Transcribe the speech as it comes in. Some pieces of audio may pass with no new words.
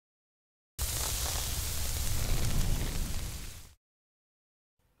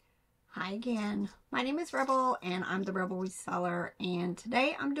Hi again. My name is Rebel and I'm the Rebel Reseller, and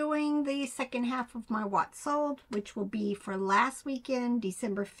today I'm doing the second half of my What Sold, which will be for last weekend,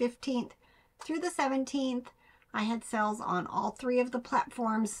 December 15th through the 17th. I had sales on all three of the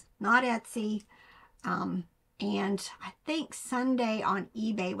platforms, not Etsy. And I think Sunday on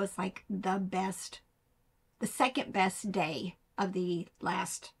eBay was like the second best day of the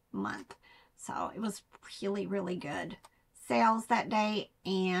last month. So it was really, really good sales that day,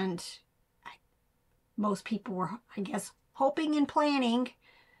 and most people were, I guess, hoping and planning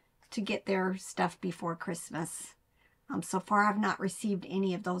to get their stuff before Christmas. So far I've not received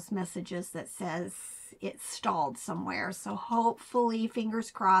any of those messages that says it's stalled somewhere, so hopefully, fingers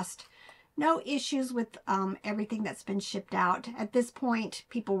crossed, no issues with everything that's been shipped out. At this point,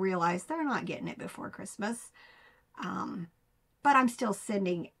 people realize they're not getting it before Christmas. But I'm still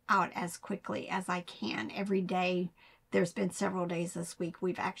sending out as quickly as I can every day. There's been several days this week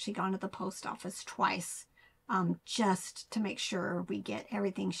we've actually gone to the post office twice, just to make sure we get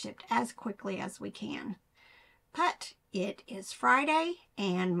everything shipped as quickly as we can. But it is Friday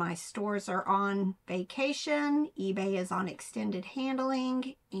and my stores are on vacation. eBay is on extended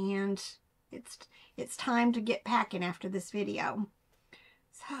handling, and it's time to get packing after this video.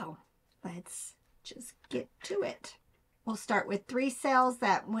 So let's just get to it. We'll start with three sales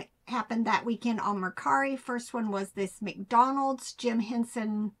that happened that weekend on Mercari. First one was this McDonald's Jim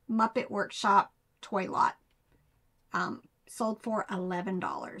Henson Muppet Workshop toy lot. Sold for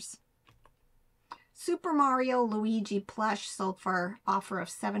 $11. Super Mario Luigi plush sold for offer of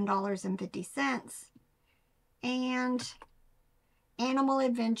 $7.50. And Animal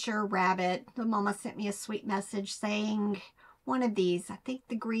Adventure Rabbit. The mama sent me a sweet message saying one of these, I think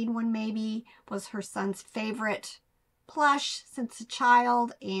the green one maybe, was her son's favorite plush since a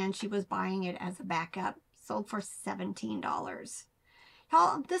child, and she was buying it as a backup. Sold for $17.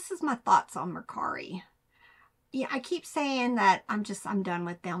 Y'all, this is my thoughts on Mercari. Yeah, I keep saying that I'm done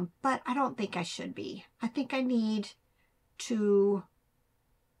with them, but I don't think I should be. I think I need to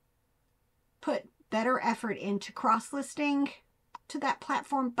put better effort into cross-listing to that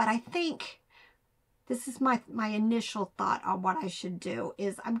platform, but I think this is my initial thought on what I should do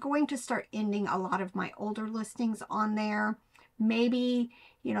is I'm going to start ending a lot of my older listings on there. Maybe,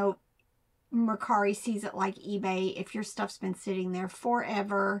 you know, Mercari sees it like eBay. If your stuff's been sitting there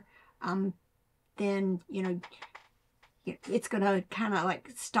forever, then, you know, it's going to kind of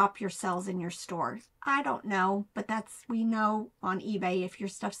like stop your sales in your store. I don't know, but we know on eBay, if your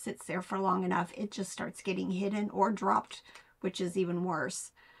stuff sits there for long enough, it just starts getting hidden or dropped, which is even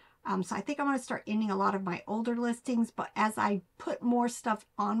worse. So I think I'm going to start ending a lot of my older listings, but as I put more stuff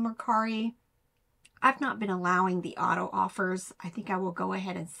on Mercari, I've not been allowing the auto offers. I think I will go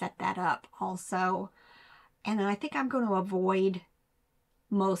ahead and set that up also. And then I think I'm going to avoid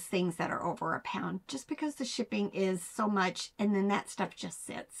most things that are over £1, just because the shipping is so much, and then that stuff just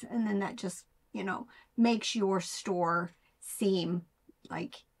sits, and then that just, you know, makes your store seem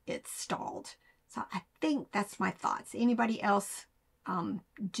like it's stalled. So I think that's my thoughts. Anybody else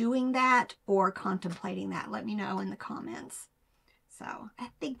doing that or contemplating that? Let me know in the comments. So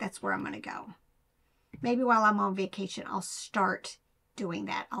I think that's where I'm going to go. Maybe while I'm on vacation, I'll start doing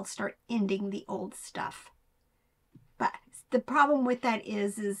that. I'll start ending the old stuff. But the problem with that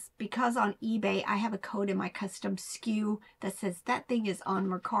is because on eBay, I have a code in my custom SKU that says that thing is on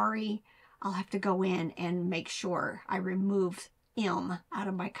Mercari. I'll have to go in and make sure I remove M out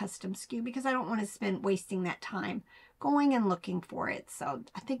of my custom SKU, because I don't want to spend wasting that time going and looking for it. So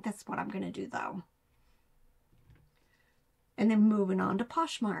I think that's what I'm going to do though. And then moving on to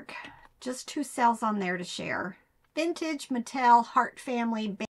Poshmark. Just two sales on there to share. Vintage Mattel Heart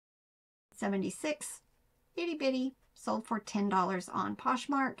Family 76. Itty bitty. Sold for $10 on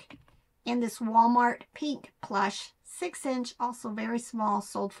Poshmark. And this Walmart pink plush 6-inch, also very small,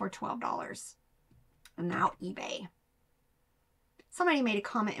 sold for $12. And now eBay. Somebody made a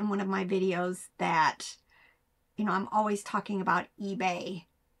comment in one of my videos that, you know, I'm always talking about eBay,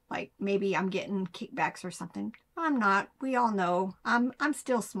 like maybe I'm getting kickbacks or something. I'm not. We all know I'm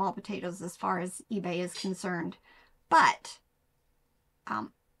still small potatoes as far as eBay is concerned. But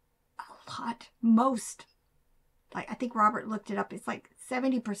most, like I think Robert looked it up, it's like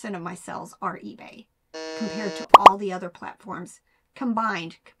 70% of my sales are eBay compared to all the other platforms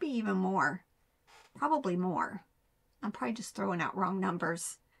combined. Could be even more, probably more. I'm probably just throwing out wrong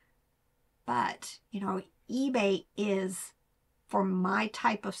numbers. But, you know, eBay is, for my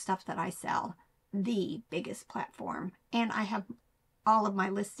type of stuff that I sell, the biggest platform. And I have all of my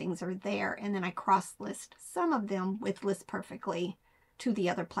listings are there, and then I cross-list some of them with List Perfectly to the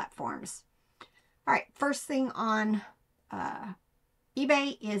other platforms. All right, first thing on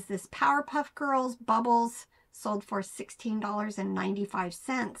eBay is this Powerpuff Girls Bubbles, sold for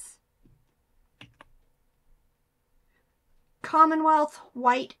 $16.95. Commonwealth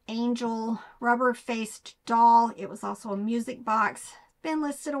White Angel rubber-faced doll. It was also a music box. Been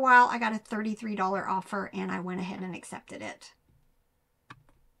listed a while. I got a $33 offer and I went ahead and accepted it.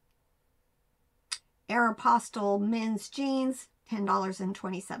 Aeropostale men's jeans,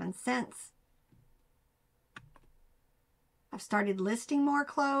 $10.27. I've started listing more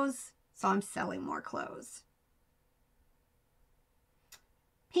clothes, so I'm selling more clothes.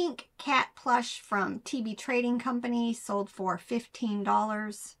 Pink cat plush from TB Trading Company, sold for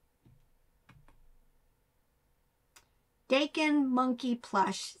 $15. Dakin monkey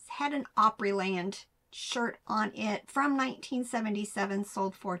plush had an Opryland shirt on it from 1977,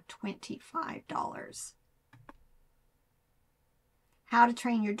 sold for $25. How to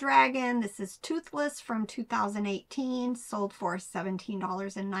Train Your Dragon. This is Toothless from 2018, sold for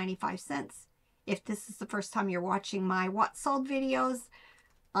 $17.95. If this is the first time you're watching my What Sold videos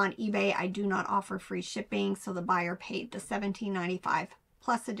on eBay, I do not offer free shipping, so the buyer paid the $17.95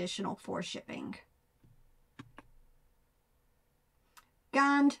 plus additional for shipping.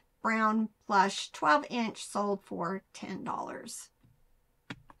 Gund brown plush 12-inch, sold for $10.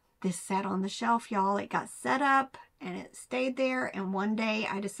 This sat on the shelf, y'all. It got set up and it stayed there, and one day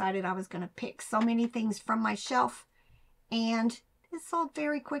I decided I was going to pick so many things from my shelf, and it sold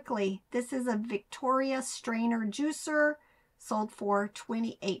very quickly. This is a Victoria strainer juicer, sold for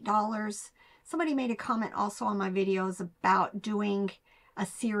 $28. Somebody made a comment also on my videos about doing a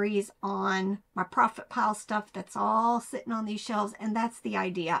series on my profit pile stuff that's all sitting on these shelves, and that's the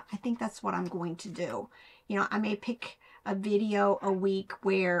idea. I think that's what I'm going to do. You know, I may pick a video a week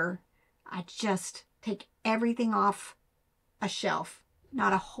where I just take everything off a shelf,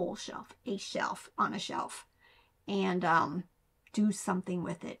 not a whole shelf, a shelf on a shelf, and do something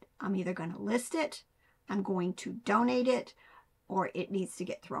with it. I'm either going to list it, I'm going to donate it, or it needs to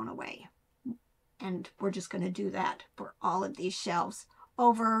get thrown away. And we're just going to do that for all of these shelves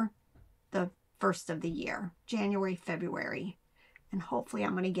over the first of the year, January, February. And hopefully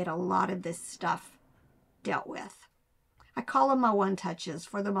I'm going to get a lot of this stuff dealt with. I call them my one touches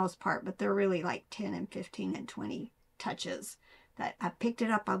for the most part, but they're really like 10 and 15 and 20 touches that I picked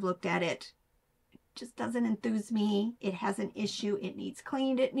it up, I've looked at it. It just doesn't enthuse me. It has an issue. It needs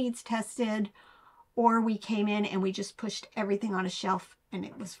cleaned. It needs tested. Or we came in and we just pushed everything on a shelf and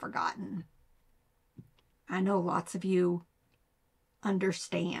it was forgotten. I know lots of you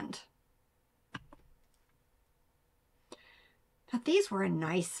understand. But these were a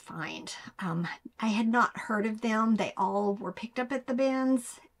nice find. I had not heard of them. They all were picked up at the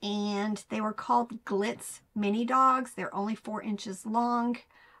bins, and they were called Glitz Mini Dogs. They're only 4 inches long.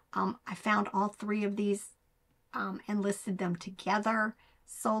 I found all 3 of these and listed them together.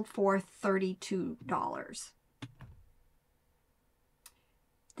 Sold for $32.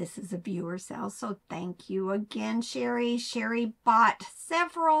 This is a viewer sale, so thank you again, Sherry. Sherry bought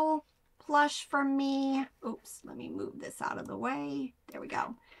several plush from me. Oops, let me move this out of the way. There we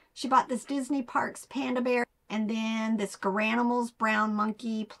go. She bought this Disney Parks Panda Bear, and then this Garanimals Brown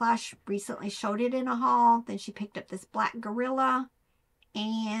Monkey plush. Recently showed it in a haul. Then she picked up this Black Gorilla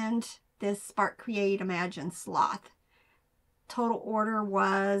and this Spark Create Imagine Sloth. Total order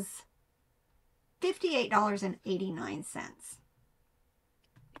was $58.89.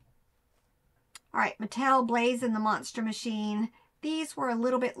 All right, Mattel Blaze and the Monster Machine. These were a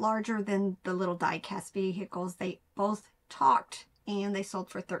little bit larger than the little die-cast vehicles. They both talked, and they sold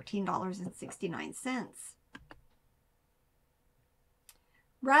for $13.69.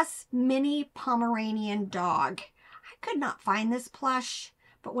 Russ Mini Pomeranian Dog. I could not find this plush,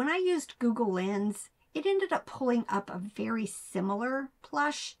 but when I used Google Lens, it ended up pulling up a very similar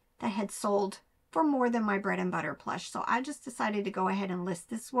plush that had sold for more than my bread and butter plush. So I just decided to go ahead and list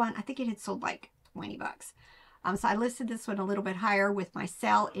this one. I think it had sold like 20 bucks. So I listed this one a little bit higher with my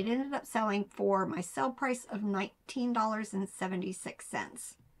sale. It ended up selling for my sale price of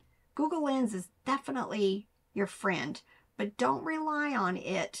 $19.76. Google Lens is definitely your friend, but don't rely on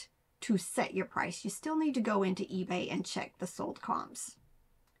it to set your price. You still need to go into eBay and check the sold comps.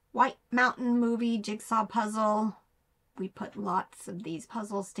 White Mountain Movie Jigsaw Puzzle. We put lots of these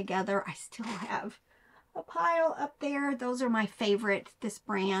puzzles together. I still have a pile up there. Those are my favorite, this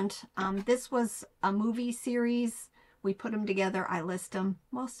brand. This was a movie series. We put them together. I list them.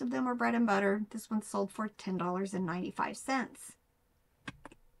 Most of them are bread and butter. This one sold for $10.95.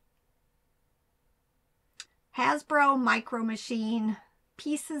 Hasbro Micro Machine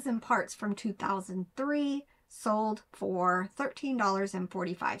Pieces and Parts from 2003. Sold for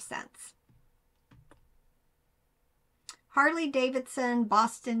 $13.45. Harley Davidson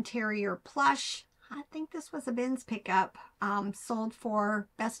Boston Terrier Plush. I think this was a Ben's pickup. Sold for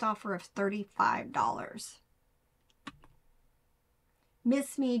best offer of $35.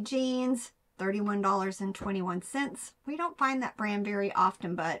 Miss Me jeans, $31.21. We don't find that brand very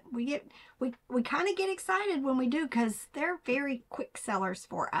often, but we kind of get excited when we do because they're very quick sellers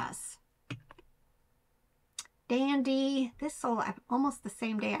for us. Dandy, this sold almost the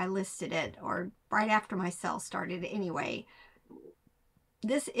same day I listed it, or right after my sale started anyway.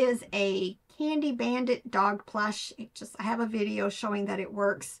 This is a Candy Bandit dog plush. I have a video showing that it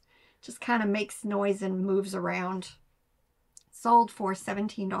works. Just kind of makes noise and moves around. Sold for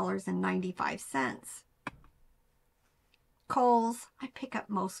 $17.95. Kohl's. I pick up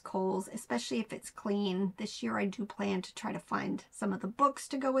most Kohl's, especially if it's clean. This year I do plan to try to find some of the books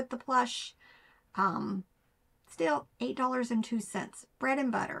to go with the plush. Still $8.02. Bread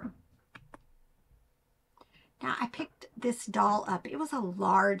and butter. Now I picked this doll up. It was a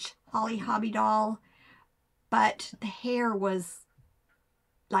large Holly Hobby doll, but the hair was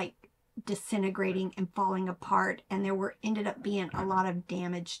like disintegrating and falling apart, and there ended up being a lot of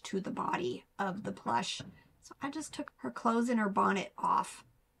damage to the body of the plush. So I just took her clothes and her bonnet off,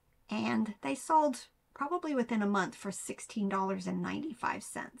 and they sold probably within a month for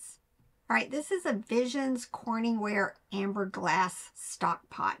 $16.95. All right, this is a Visions Corningware Amber Glass stock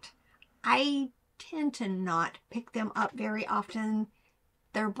pot. I tend to not pick them up very often.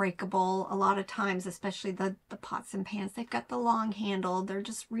 They're breakable a lot of times, especially the pots and pans. They've got the long handle. They're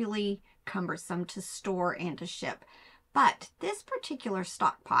just really cumbersome to store and to ship. But this particular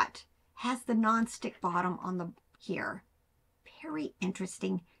stock pot has the non-stick bottom on the here. Very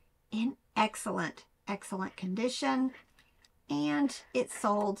interesting, in excellent condition. And it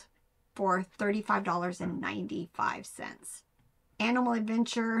sold for $35.95. Animal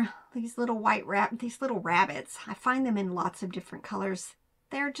Adventure, these little rabbits. I find them in lots of different colors.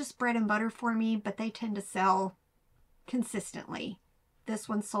 They're just bread and butter for me, but they tend to sell consistently. This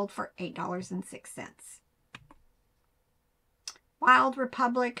one sold for $8.06. Wild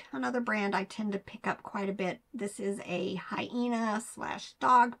Republic, another brand I tend to pick up quite a bit. This is a hyena /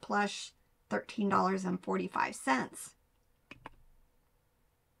 dog plush, $13.45.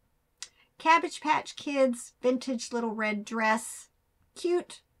 Cabbage Patch Kids vintage little red dress,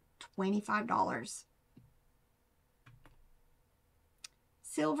 cute, $25.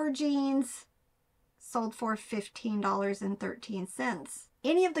 Silver jeans sold for $15.13.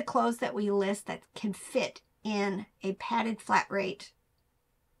 Any of the clothes that we list that can fit in a padded flat rate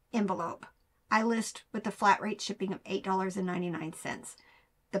envelope, I list with the flat rate shipping of $8.99.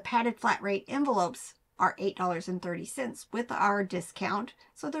 The padded flat rate envelopes are $8.30 with our discount.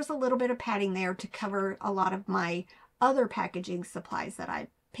 So there's a little bit of padding there to cover a lot of my other packaging supplies that I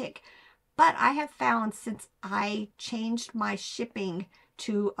pick. But I have found, since I changed my shipping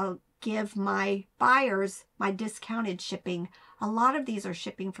to give my buyers my discounted shipping, a lot of these are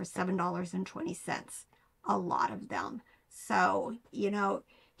shipping for $7.20. A lot of them. So, you know,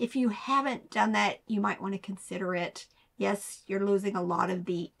 if you haven't done that, you might want to consider it. Yes, you're losing a lot of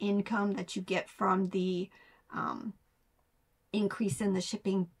the income that you get from the increase in the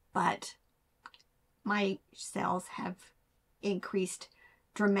shipping, but my sales have increased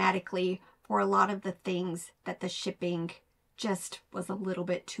dramatically for a lot of the things that the shipping just was a little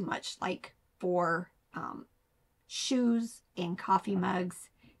bit too much, like for shoes and coffee mugs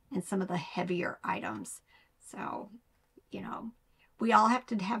and some of the heavier items. So, you know, we all have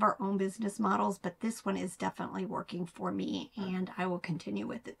to have our own business models, but this one is definitely working for me, and I will continue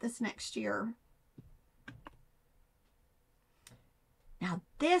with it this next year. Now,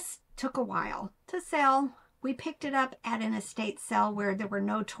 this took a while to sell. We picked it up at an estate sale where there were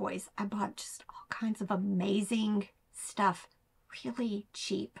no toys. I bought just all kinds of amazing stuff, really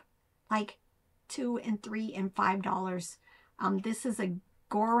cheap, like $2 and $3 and $5. This is a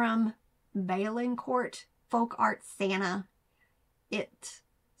Gorham Valancourt Folk Art Santa. It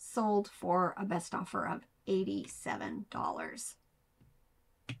sold for a best offer of $87.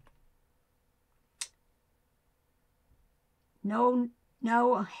 No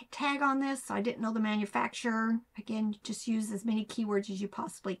tag on this, so I didn't know the manufacturer. Again, just use as many keywords as you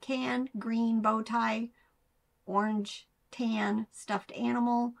possibly can. Green bow tie, orange, tan, stuffed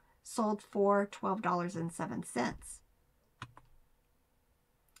animal, sold for $12.07.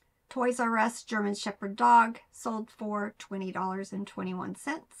 Toys R Us German Shepherd dog sold for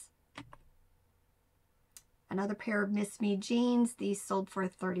 $20.21. Another pair of Miss Me jeans. These sold for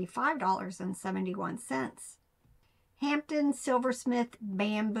 $35.71. Hampton Silversmith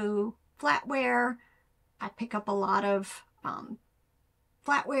bamboo flatware. I pick up a lot of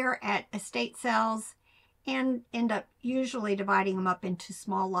flatware at estate sales, and end up usually dividing them up into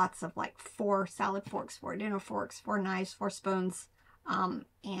small lots of like 4 salad forks, 4 dinner forks, 4 knives, 4 spoons.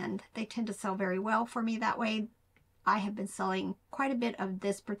 And they tend to sell very well for me that way. I have been selling quite a bit of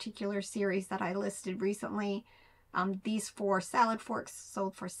this particular series that I listed recently. These 4 salad forks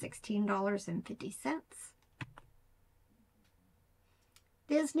sold for $16.50.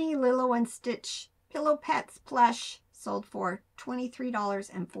 Disney Lilo and Stitch Pillow Pets Plush sold for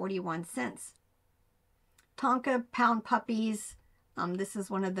 $23.41. Tonka Pound Puppies. This is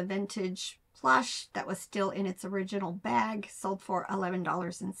one of the vintage plush that was still in its original bag. Sold for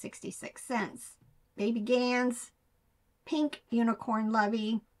 $11.66. Baby Gans. Pink Unicorn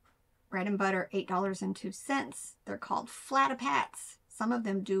Lovey. Bread and butter, $8.02. They're called Flatapats. Some of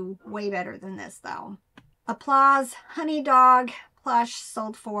them do way better than this though. Applause Honey Dog plush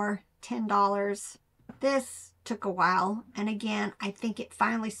sold for $10. This took a while, and again, I think it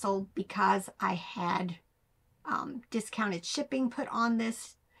finally sold because I had discounted shipping put on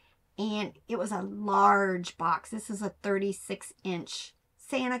this, and it was a large box. This is a 36-inch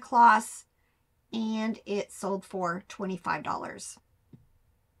Santa Claus, and it sold for $25.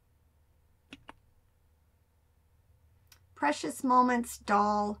 Precious Moments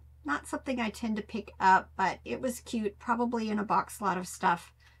doll, not something I tend to pick up, but it was cute, probably in a box lot of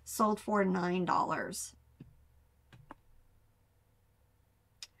stuff, sold for $9.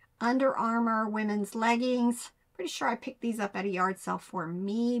 Under Armour women's leggings, pretty sure I picked these up at a yard sale for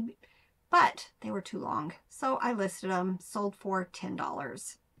me, but they were too long, so I listed them, sold for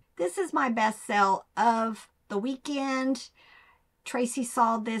 $10. This is my best sell of the weekend. Tracy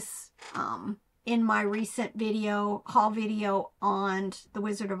saw this in my recent video, haul video on the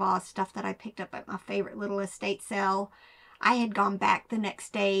Wizard of Oz stuff that I picked up at my favorite little estate sale. I had gone back the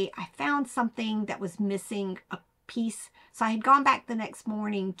next day. I found something that was missing a piece, so I had gone back the next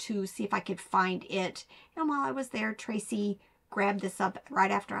morning to see if I could find it. And while I was there, Tracy grabbed this up right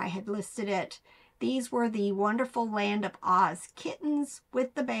after I had listed it. These were the Wonderful Land of Oz kittens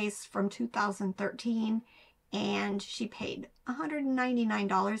with the base from 2013. And she paid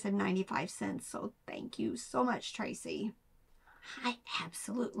 $199.95. So thank you so much, Tracy. I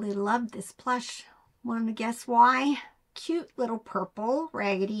absolutely love this plush. Want to guess why? Cute little purple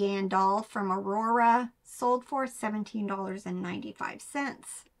Raggedy Ann doll from Aurora sold for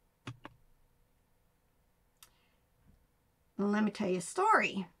 $17.95. Let me tell you a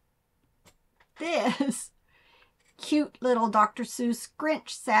story. This cute little Dr. Seuss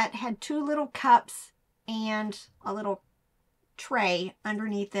Grinch set had 2 little cups and a little tray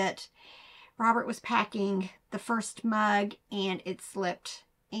underneath it. Robert was packing the first mug and it slipped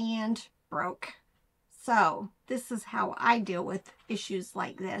and broke. So this is how I deal with issues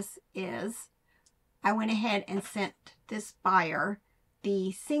like this is I went ahead and sent this buyer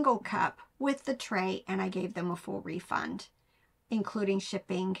the single cup with the tray, and I gave them a full refund, including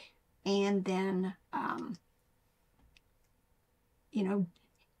shipping. And then, you know,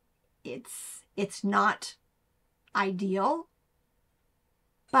 it's not ideal,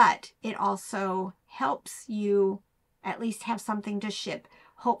 but it also helps you at least have something to ship.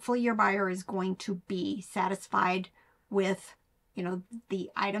 Hopefully your buyer is going to be satisfied with, you know, the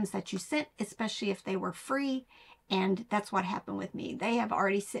items that you sent, especially if they were free. And that's what happened with me. They have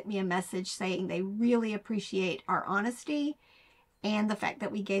already sent me a message saying they really appreciate our honesty and the fact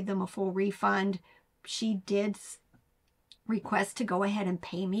that we gave them a full refund. She did request to go ahead and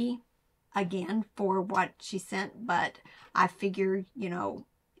pay me again for what she sent, but I figured, you know,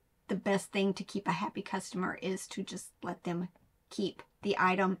 the best thing to keep a happy customer is to just let them keep the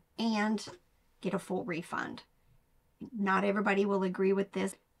item and get a full refund. Not everybody will agree with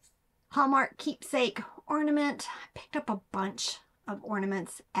this. Hallmark keepsake ornament. I picked up a bunch of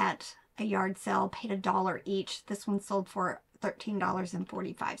ornaments at a yard sale, paid $1 each. This one sold for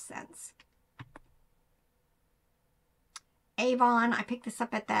 $13.45. Avon, I picked this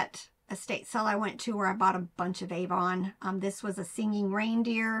up at that estate sale I went to where I bought a bunch of Avon. This was a singing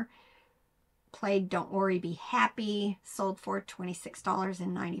reindeer. Played Don't Worry, Be Happy. Sold for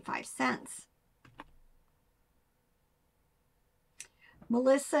 $26.95.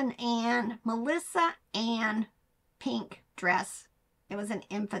 Melissa Ann pink dress. It was an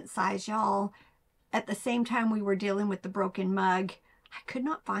infant size, y'all. At the same time we were dealing with the broken mug, I could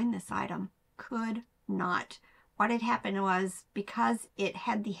not find this item. Could not. What had happened was, because it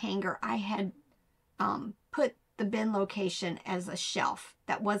had the hanger, I had put the bin location as a shelf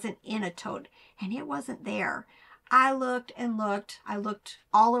that wasn't in a tote, and it wasn't there. I looked and looked. I looked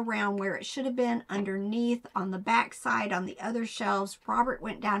all around where it should have been, underneath, on the back side, on the other shelves. Robert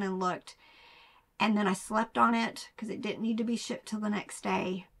went down and looked, and then I slept on it because it didn't need to be shipped till the next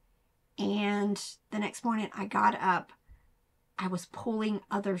day. And the next morning I got up, I was pulling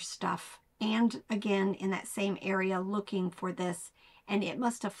other stuff and again in that same area looking for this, and it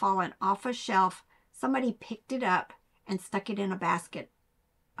must have fallen off a shelf. Somebody picked it up and stuck it in a basket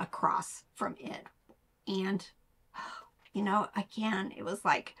across from it. And you know, again, it was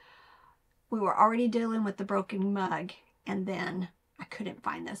like we were already dealing with the broken mug, and then I couldn't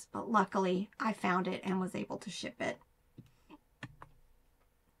find this, but luckily I found it and was able to ship it.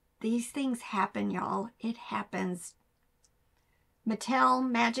 These things happen, y'all. It happens. Mattel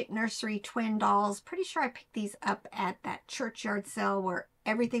Magic Nursery twin dolls. Pretty sure I picked these up at that churchyard sale where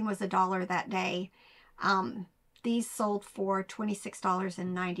everything was $1 that day. These sold for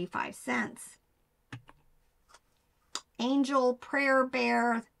 $26.95. Angel Prayer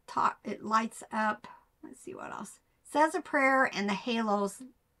Bear. It lights up. Let's see what else. Says a prayer and the halos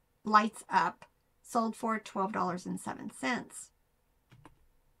lights up. Sold for $12.07.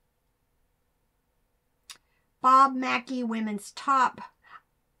 Bob Mackie women's top.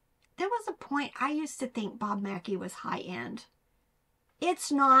 There was a point I used to think Bob Mackie was high-end.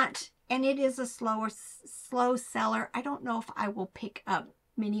 It's not, and it is a slow seller. I don't know if I will pick up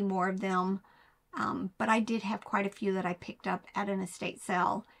many more of them, but I did have quite a few that I picked up at an estate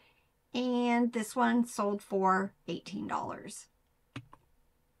sale. And this one sold for $18.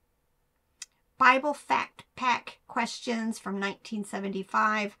 Bible Fact Pack questions from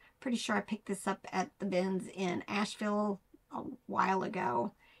 1975. Pretty sure I picked this up at the bins in Asheville a while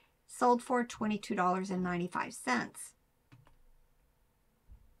ago. Sold for $22.95.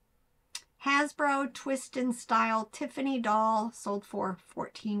 Hasbro Twist and Style Tiffany doll sold for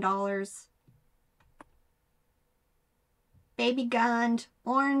 $14. Baby Gund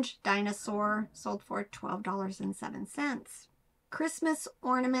Orange Dinosaur sold for $12.07. Christmas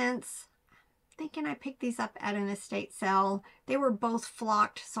ornaments. Thinking I picked these up at an estate sale. They were both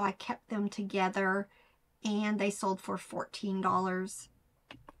flocked, so I kept them together, and they sold for $14.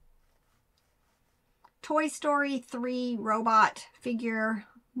 Toy Story 3 robot figure.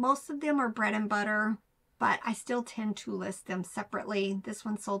 Most of them are bread and butter, but I still tend to list them separately. This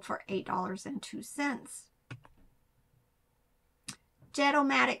one sold for $8.02.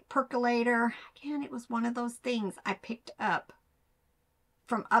 Jet-O-Matic percolator. Again, it was one of those things I picked up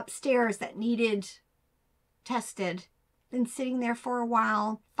from upstairs that needed tested. Been sitting there for a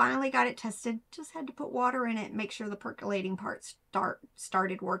while. Finally got it tested. Just had to put water in it and make sure the percolating part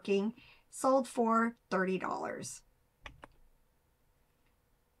started working. Sold for $30.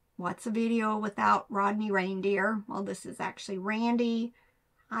 What's a video without Rodney Reindeer? Well, this is actually Randy.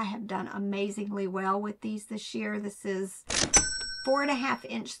 I have done amazingly well with these this year. This is 4.5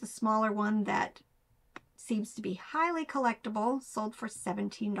 inch, the smaller one that seems to be highly collectible. Sold for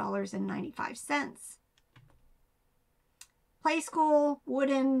 $17.95. Play School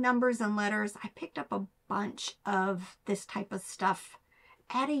wooden numbers and letters. I picked up a bunch of this type of stuff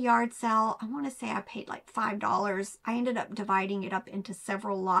at a yard sale. I want to say I paid like $5. I ended up dividing it up into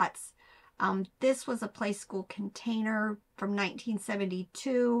several lots. This was a Play School container from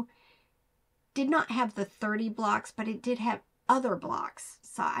 1972. Did not have the 30 blocks, but it did have other blocks.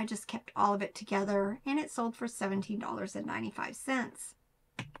 So I just kept all of it together, and it sold for $17.95.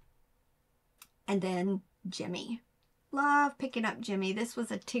 And then Jimmy. Love picking up Jimmy. This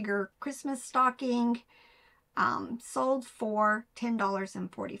was a Tigger Christmas stocking. Sold for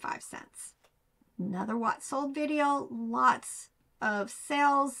 $10.45. Another what sold video. Lots of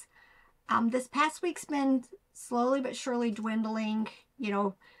sales. This past week's been slowly but surely dwindling, you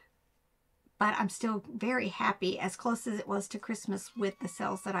know, but I'm still very happy, as close as it was to Christmas with the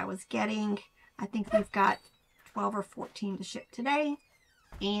sales that I was getting. I think we've got 12 or 14 to ship today,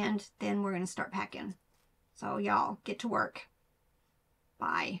 and then we're going to start packing. So y'all get to work.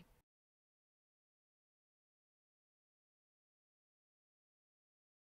 Bye.